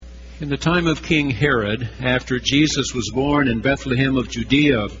In the time of King Herod, after Jesus was born in Bethlehem of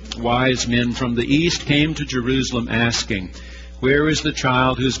Judea, wise men from the east came to Jerusalem asking, "Where is the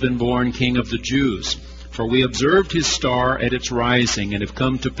child who has been born King of the Jews? For we observed his star at its rising and have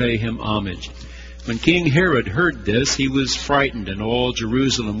come to pay him homage." When King Herod heard this, he was frightened, and all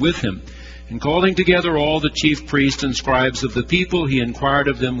Jerusalem with him. And calling together all the chief priests and scribes of the people, he inquired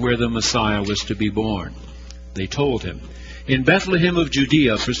of them where the Messiah was to be born. They told him, "In Bethlehem of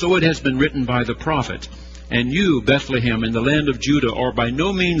Judea, for so it has been written by the prophet, and you, Bethlehem, in the land of Judah, are by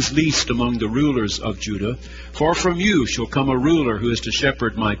no means least among the rulers of Judah, for from you shall come a ruler who is to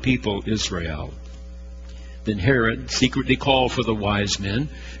shepherd my people Israel." Then Herod secretly called for the wise men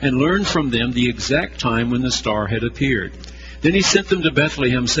and learned from them the exact time when the star had appeared. Then he sent them to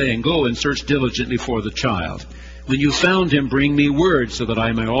Bethlehem, saying, "Go and search diligently for the child. When you found him, bring me word, so that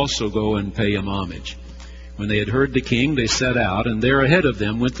I may also go and pay him homage." When they had heard the king, they set out, and there ahead of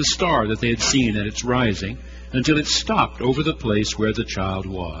them went the star that they had seen at its rising, until it stopped over the place where the child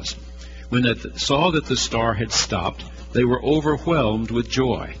was. When they saw that the star had stopped, they were overwhelmed with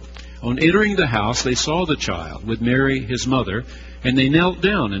joy. On entering the house, they saw the child with Mary, his mother, and they knelt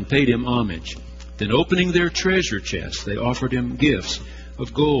down and paid him homage. Then opening their treasure chests, they offered him gifts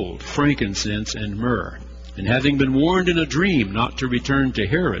of gold, frankincense, and myrrh. And having been warned in a dream not to return to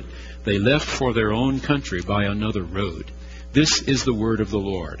Herod, they left for their own country by another road. This is the word of the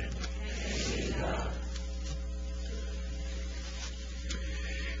Lord.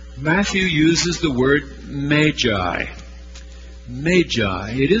 Matthew uses the word magi.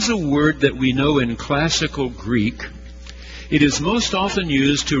 Magi. It is a word that we know in classical Greek. It is most often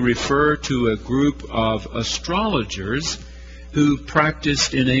used to refer to a group of astrologers who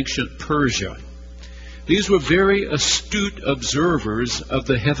practiced in ancient Persia. These were very astute observers of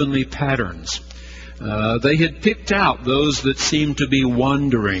the heavenly patterns. They had picked out those that seemed to be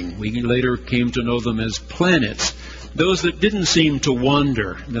wandering. We later came to know them as planets. Those that didn't seem to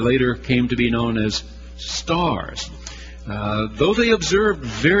wander, they later came to be known as stars. Though they observed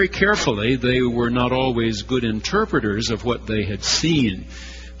very carefully, they were not always good interpreters of what they had seen.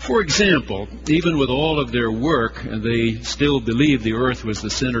 For example, even with all of their work, they still believed the earth was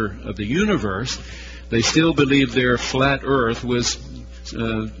the center of the universe. They still believed their flat earth was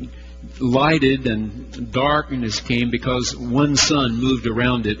lighted and darkness came because one sun moved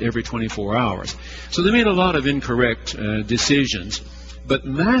around it every 24 hours. So they made a lot of incorrect decisions. But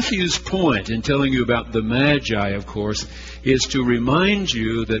Matthew's point in telling you about the Magi, of course, is to remind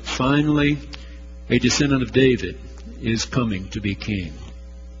you that finally a descendant of David is coming to be king.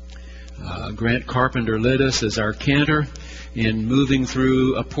 Grant Carpenter led us as our cantor in moving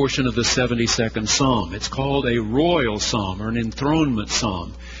through a portion of the 72nd Psalm. It's called a royal psalm or an enthronement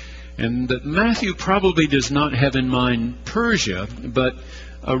psalm. And that Matthew probably does not have in mind Persia, but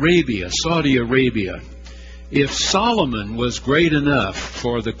Arabia, Saudi Arabia. If Solomon was great enough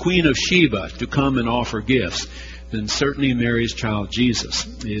for the Queen of Sheba to come and offer gifts, then certainly Mary's child Jesus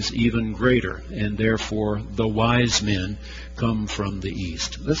is even greater, and therefore the wise men come from the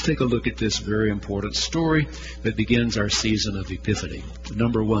east. Let's take a look at this very important story that begins our season of Epiphany.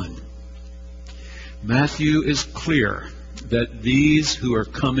 Number one, Matthew is clear that these who are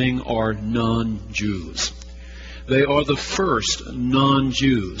coming are non-Jews. They are the first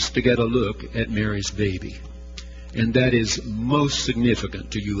non-Jews to get a look at Mary's baby. And that is most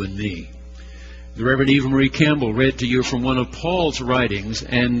significant to you and me. The Reverend Eva Marie Campbell read to you from one of Paul's writings,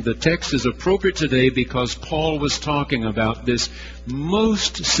 and the text is appropriate today because Paul was talking about this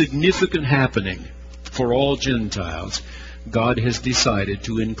most significant happening for all Gentiles. God has decided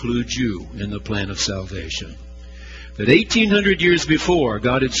to include you in the plan of salvation. That 1,800 years before,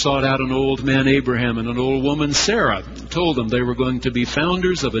 God had sought out an old man, Abraham, and an old woman, Sarah, told them they were going to be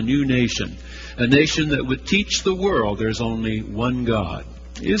founders of a new nation, a nation that would teach the world there's only one God,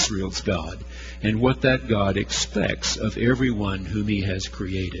 Israel's God, and what that God expects of everyone whom He has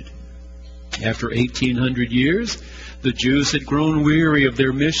created. After 1,800 years, the Jews had grown weary of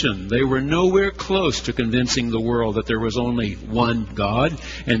their mission. They were nowhere close to convincing the world that there was only one God,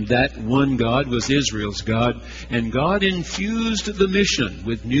 and that one God was Israel's God. And God infused the mission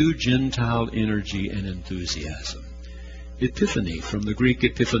with new Gentile energy and enthusiasm. Epiphany, from the Greek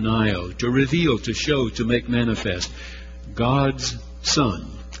epiphanio, to reveal, to show, to make manifest. God's Son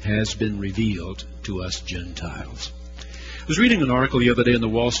has been revealed to us Gentiles. I was reading an article the other day in the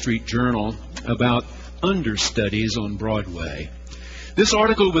Wall Street Journal about understudies on Broadway. This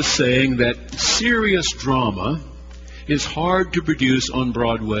article was saying that serious drama is hard to produce on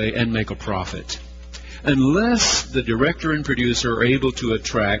Broadway and make a profit unless the director and producer are able to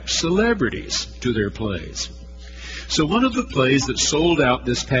attract celebrities to their plays. So one of the plays that sold out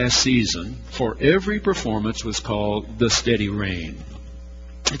this past season for every performance was called The Steady Rain.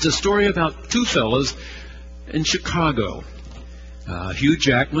 It's a story about two fellas in Chicago. Hugh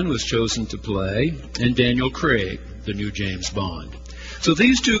Jackman was chosen to play, and Daniel Craig, the new James Bond. So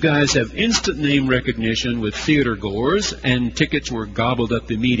these two guys have instant name recognition with theater goers, and tickets were gobbled up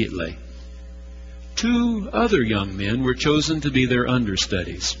immediately. Two other young men were chosen to be their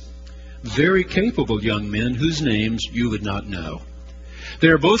understudies. Very capable young men whose names you would not know. They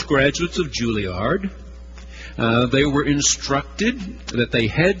are both graduates of Juilliard. They were instructed that they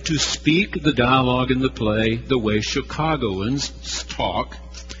had to speak the dialogue in the play the way Chicagoans talk.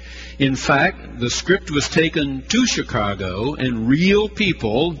 In fact, the script was taken to Chicago, and real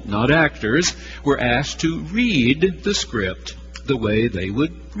people, not actors, were asked to read the script the way they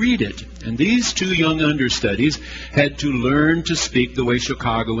would read it. And these two young understudies had to learn to speak the way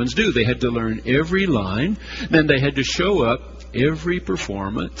Chicagoans do. They had to learn every line, and they had to show up every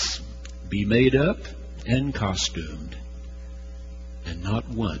performance, be made up and costumed. And not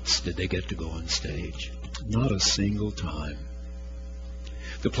once did they get to go on stage. Not a single time.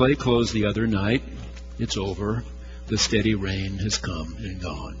 The play closed the other night. It's over. The steady rain has come and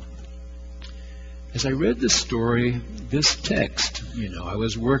gone. As I read this story, this text, I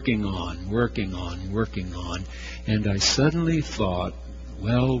was working on, and I suddenly thought,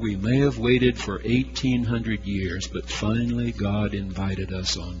 well, we may have waited for 1,800 years, but finally God invited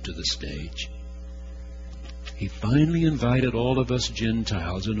us onto the stage. He finally invited all of us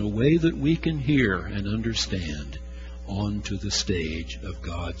Gentiles in a way that we can hear and understand onto the stage of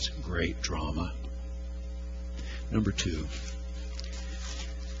God's great drama. Number 2.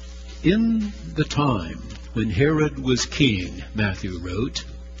 In the time when Herod was king, Matthew wrote,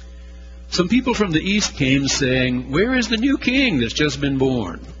 some people from the east came saying, "Where is the new king that's just been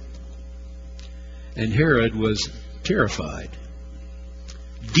born?" And Herod was terrified.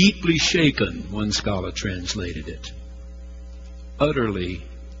 Deeply shaken, one scholar translated it. Utterly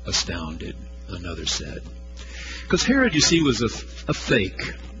astounded, another said. Because Herod, you see, was a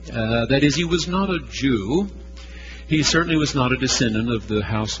fake. That is, he was not a Jew. He certainly was not a descendant of the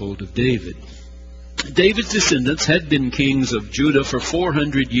household of David. David's descendants had been kings of Judah for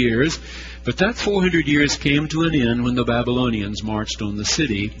 400 years, but that 400 years came to an end when the Babylonians marched on the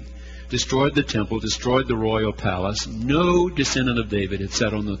city, destroyed the temple, destroyed the royal palace. No descendant of David had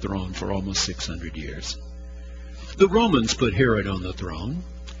sat on the throne for almost 600 years. The Romans put Herod on the throne.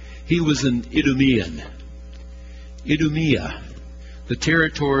 He was an Idumean. Idumea, the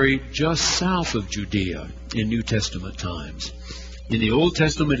territory just south of Judea in New Testament times. In the Old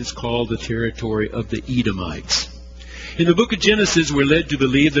Testament, it's called the territory of the Edomites. In the book of Genesis, we're led to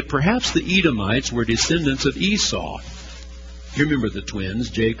believe that perhaps the Edomites were descendants of Esau. You remember the twins,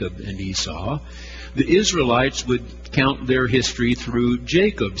 Jacob and Esau. The Israelites would count their history through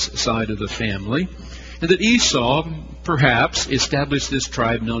Jacob's side of the family, and that Esau perhaps established this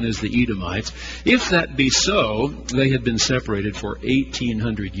tribe known as the Edomites. If that be so, they had been separated for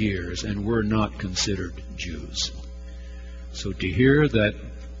 1,800 years and were not considered Jews. So to hear that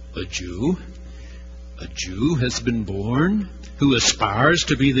a Jew has been born who aspires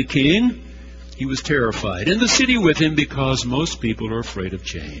to be the king, he was terrified. And the city with him, because most people are afraid of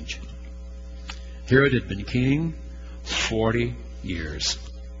change. Herod had been king 40 years.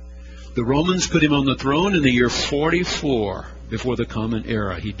 The Romans put him on the throne in the year 44 before the Common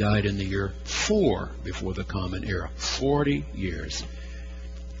Era. He died in the year 4 before the Common Era. 40 years.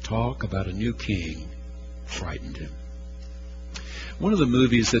 Talk about a new king frightened him. One of the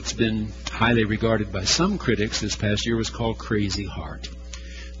movies that's been highly regarded by some critics this past year was called Crazy Heart.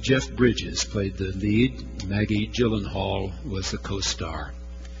 Jeff Bridges played the lead. Maggie Gyllenhaal was the co-star.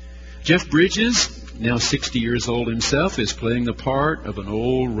 Jeff Bridges, now 60 years old himself, is playing the part of an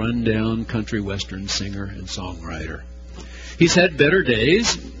old, run-down country western singer and songwriter. He's had better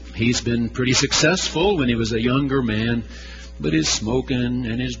days. He's been pretty successful when he was a younger man, but his smoking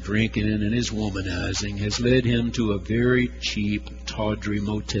and his drinking and his womanizing has led him to a very cheap, tawdry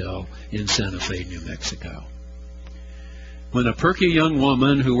motel in Santa Fe, New Mexico. When a perky young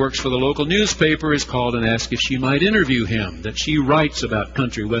woman who works for the local newspaper is called and asked if she might interview him, that she writes about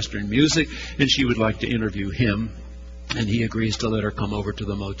country western music and she would like to interview him, and he agrees to let her come over to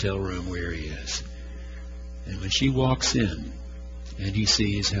the motel room where he is. And when she walks in and he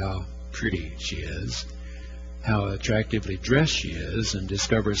sees how pretty she is, how attractively dressed she is, and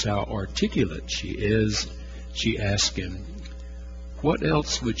discovers how articulate she is, she asks him, "What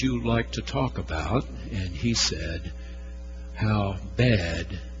else would you like to talk about?" And he said, "How bad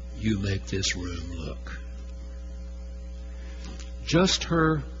you make this room look." Just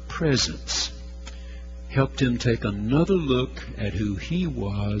her presence helped him take another look at who he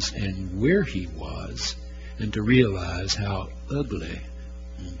was and where he was, and to realize how ugly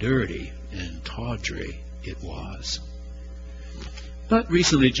and dirty and tawdry it was. But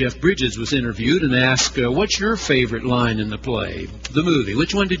recently Jeff Bridges was interviewed and asked, what's your favorite line in the play, the movie?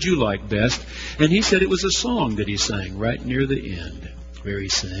 Which one did you like best? And he said it was a song that he sang right near the end, where he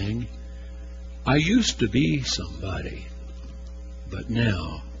sang, I used to be somebody, but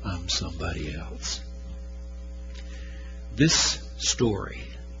now I'm somebody else. This story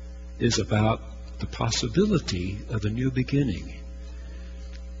is about the possibility of a new beginning.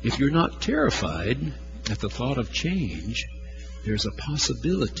 If you're not terrified at the thought of change, there's a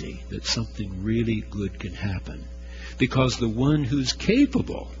possibility that something really good can happen, because the one who's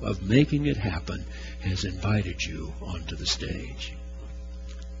capable of making it happen has invited you onto the stage.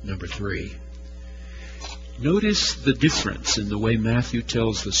 Number 3, notice the difference in the way Matthew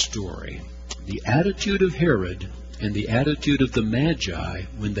tells the story. The attitude of Herod and the attitude of the Magi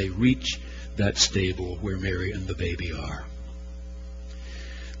when they reach that stable where Mary and the baby are.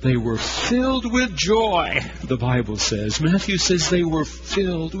 They were filled with joy, the Bible says. Matthew says they were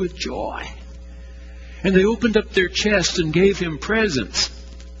filled with joy. And they opened up their chests and gave him presents.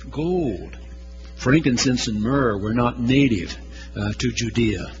 Gold. Frankincense and myrrh were not native to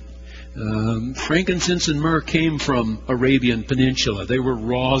Judea. Frankincense and myrrh came from Arabian Peninsula. They were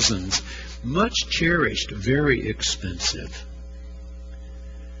rosins, much cherished, very expensive.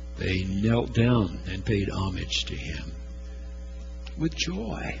 They knelt down and paid homage to him with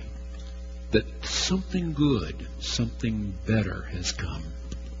joy that something good, something better has come.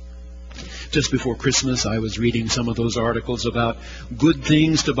 Just before Christmas, I was reading some of those articles about good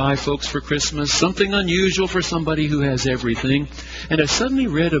things to buy folks for Christmas, something unusual for somebody who has everything. And I suddenly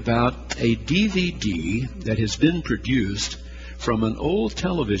read about a DVD that has been produced from an old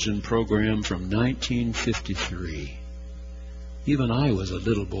television program from 1953. Even I was a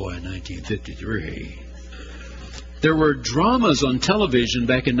little boy in 1953. There were dramas on television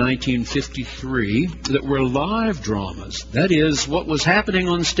back in 1953 that were live dramas. That is, what was happening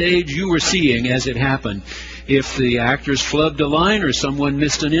on stage you were seeing as it happened. If the actors flubbed a line or someone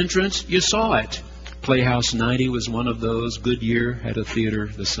missed an entrance, you saw it. Playhouse 90 was one of those. Goodyear had a theater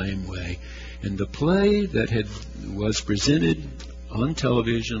the same way. And the play that was presented on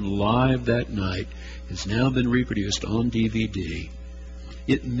television live that night has now been reproduced on DVD.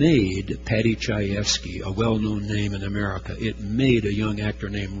 It made Paddy Chayefsky a well-known name in America. It made a young actor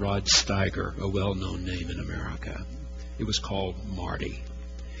named Rod Steiger a well-known name in America. It was called Marty.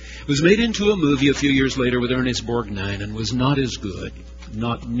 It was made into a movie a few years later with Ernest Borgnine and was not as good,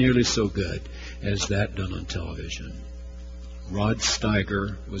 not nearly so good as that done on television. Rod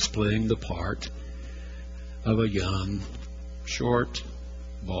Steiger was playing the part of a young, short,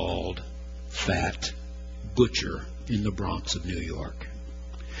 bald, fat butcher in the Bronx of New York,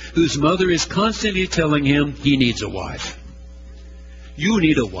 whose mother is constantly telling him he needs a wife. You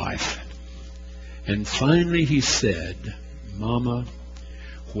need a wife. And finally he said, Mama,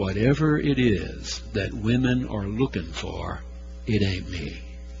 whatever it is that women are looking for, it ain't me.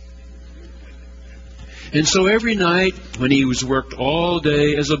 And so every night when he was worked all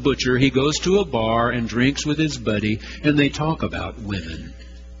day as a butcher, he goes to a bar and drinks with his buddy, and they talk about women.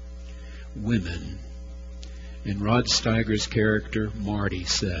 Women. And Rod Steiger's character, Marty,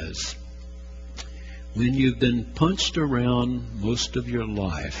 says, when you've been punched around most of your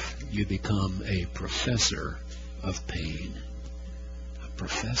life, you become a professor of pain. A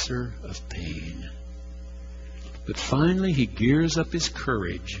professor of pain. But finally he gears up his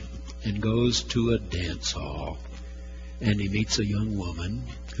courage and goes to a dance hall. And he meets a young woman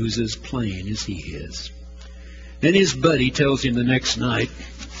who's as plain as he is. And his buddy tells him the next night,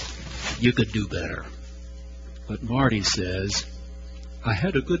 you could do better. But Marty says, I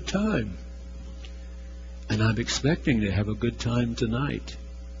had a good time. And I'm expecting to have a good time tonight.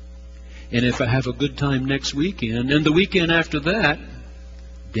 And if I have a good time next weekend, and the weekend after that,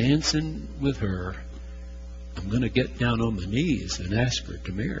 dancing with her, I'm going to get down on my knees and ask her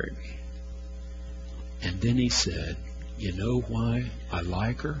to marry me. And then he said, you know why I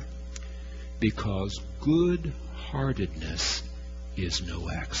like her? Because good-heartedness is no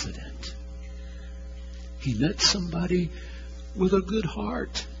accident. He met somebody with a good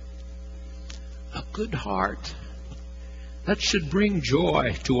heart. A good heart. That should bring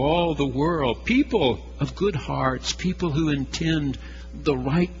joy to all the world. People of good hearts, people who intend the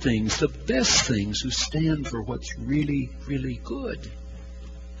right things, the best things, who stand for what's really, really good.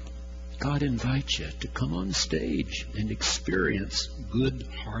 God invites you to come on stage and experience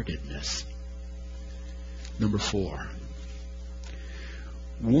good-heartedness. Number 4.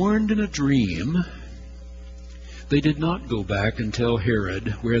 Warned in a dream They did not go back and tell Herod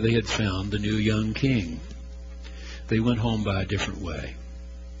where they had found the new young king. They went home by a different way.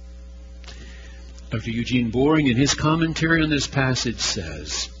 Dr. Eugene Boring, in his commentary on this passage,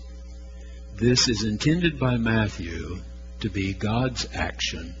 says, this is intended by Matthew to be God's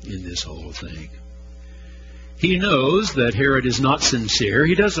action in this whole thing. He knows that Herod is not sincere.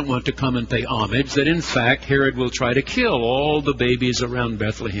 He doesn't want to come and pay homage, that in fact Herod will try to kill all the babies around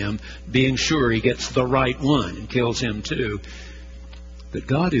Bethlehem, being sure he gets the right one and kills him too. But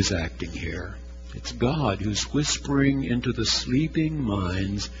God is acting here. It's God who's whispering into the sleeping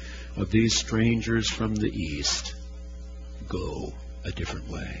minds of these strangers from the East, go a different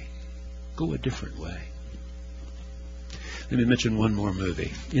way. Go a different way. Let me mention one more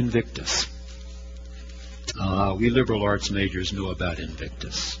movie, Invictus. We liberal arts majors know about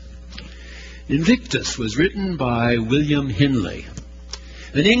Invictus. Invictus was written by William Henley,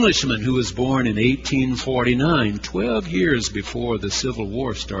 an Englishman who was born in 1849, 12 years before the Civil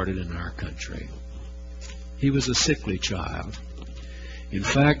War started in our country. He was a sickly child. In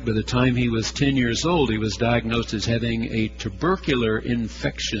fact, by the time he was 10 years old, he was diagnosed as having a tubercular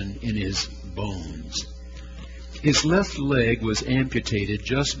infection in his bones. His left leg was amputated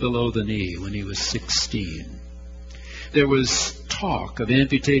just below the knee when he was 16. There was talk of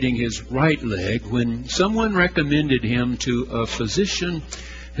amputating his right leg when someone recommended him to a physician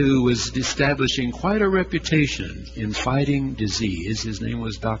who was establishing quite a reputation in fighting disease. His name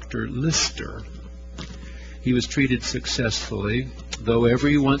was Dr. Lister. He was treated successfully, though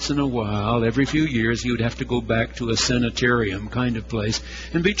every once in a while, every few years, he would have to go back to a sanitarium kind of place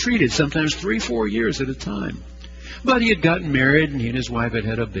and be treated, sometimes 3-4 years at a time. But he had gotten married, and he and his wife had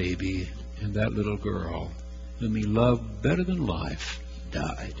had a baby, and that little girl, whom he loved better than life,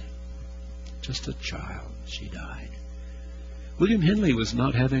 died. Just a child, she died. William Henley was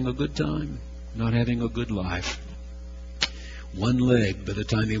not having a good time, not having a good life. One leg by the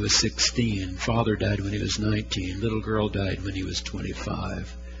time he was 16. Father died when he was 19. Little girl died when he was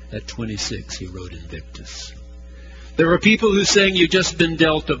 25. At 26, he wrote Invictus. There are people who saying you've just been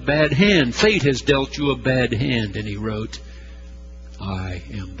dealt a bad hand. Fate has dealt you a bad hand. And he wrote, I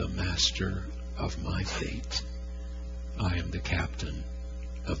am the master of my fate. I am the captain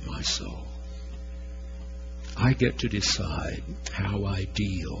of my soul. I get to decide how I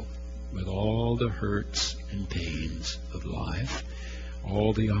deal with all the hurts and pains of life,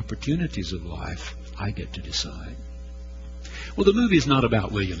 all the opportunities of life. I get to decide. Well, the movie is not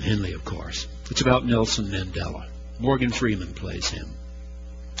about William Henley, of course. It's about Nelson Mandela. Morgan Freeman plays him.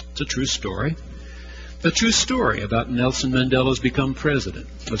 It's a true story. A true story about Nelson Mandela's become president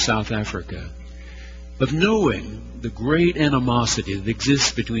of South Africa, of knowing the great animosity that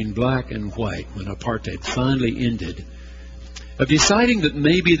exists between black and white when apartheid finally ended, of deciding that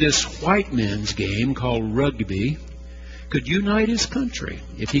maybe this white man's game called rugby could unite his country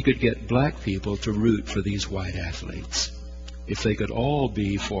if he could get black people to root for these white athletes, if they could all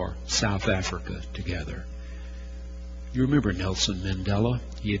be for South Africa together. You remember Nelson Mandela?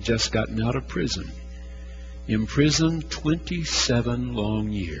 He had just gotten out of prison, imprisoned 27 long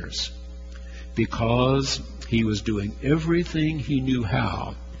years, because he was doing everything he knew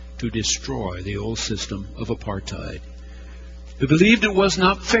how to destroy the old system of apartheid. He believed it was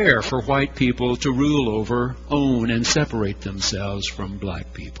not fair for white people to rule over, own, and separate themselves from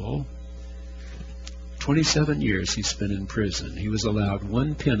black people. 27 years he spent in prison. He was allowed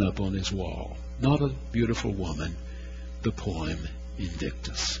one pin-up on his wall, not a beautiful woman, the poem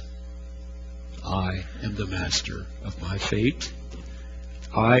Invictus. I am the master of my fate.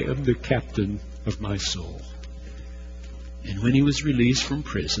 I am the captain of my soul. And when he was released from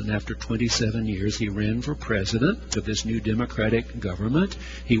prison after 27 years, he ran for president of this new democratic government.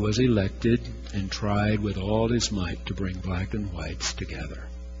 He was elected and tried with all his might to bring black and whites together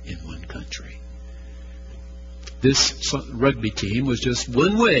in one country. This rugby team was just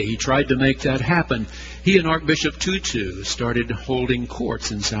one way he tried to make that happen. He and Archbishop Tutu started holding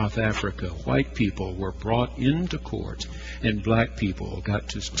courts in South Africa. White people were brought into court, and black people got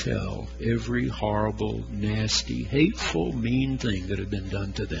to tell every horrible, nasty, hateful, mean thing that had been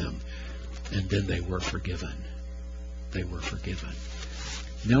done to them. And then they were forgiven. They were forgiven.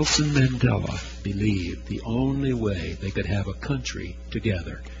 Nelson Mandela believed the only way they could have a country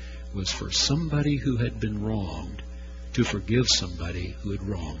together was for somebody who had been wronged to forgive somebody who had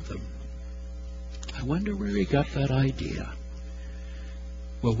wronged them. I wonder where he got that idea.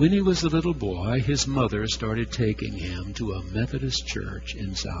 Well, when he was a little boy, his mother started taking him to a Methodist church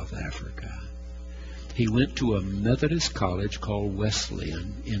in South Africa. He went to a Methodist college called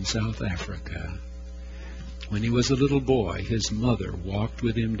Wesleyan in South Africa. When he was a little boy, his mother walked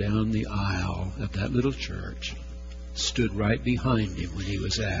with him down the aisle of that little church stood right behind him when he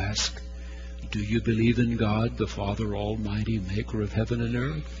was asked, "Do you believe in God, the Father Almighty, maker of heaven and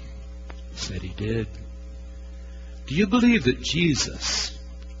earth?" He said he did. "Do you believe that Jesus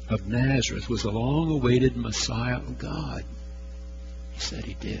of Nazareth was the long-awaited Messiah of God?" He said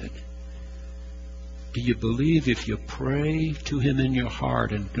he did. "Do you believe if you pray to him in your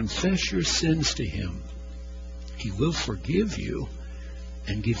heart and confess your sins to him, he will forgive you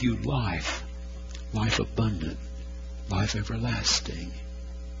and give you life, life abundant, life everlasting?"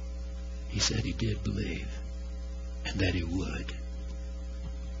 He said he did believe, and that he would.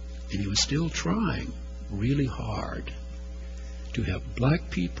 And he was still trying really hard to have black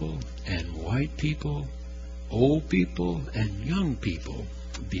people and white people, old people and young people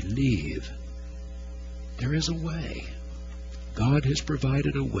believe. There is a way. God has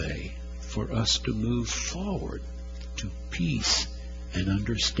provided a way for us to move forward to peace and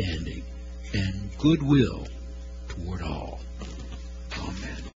understanding and goodwill toward all.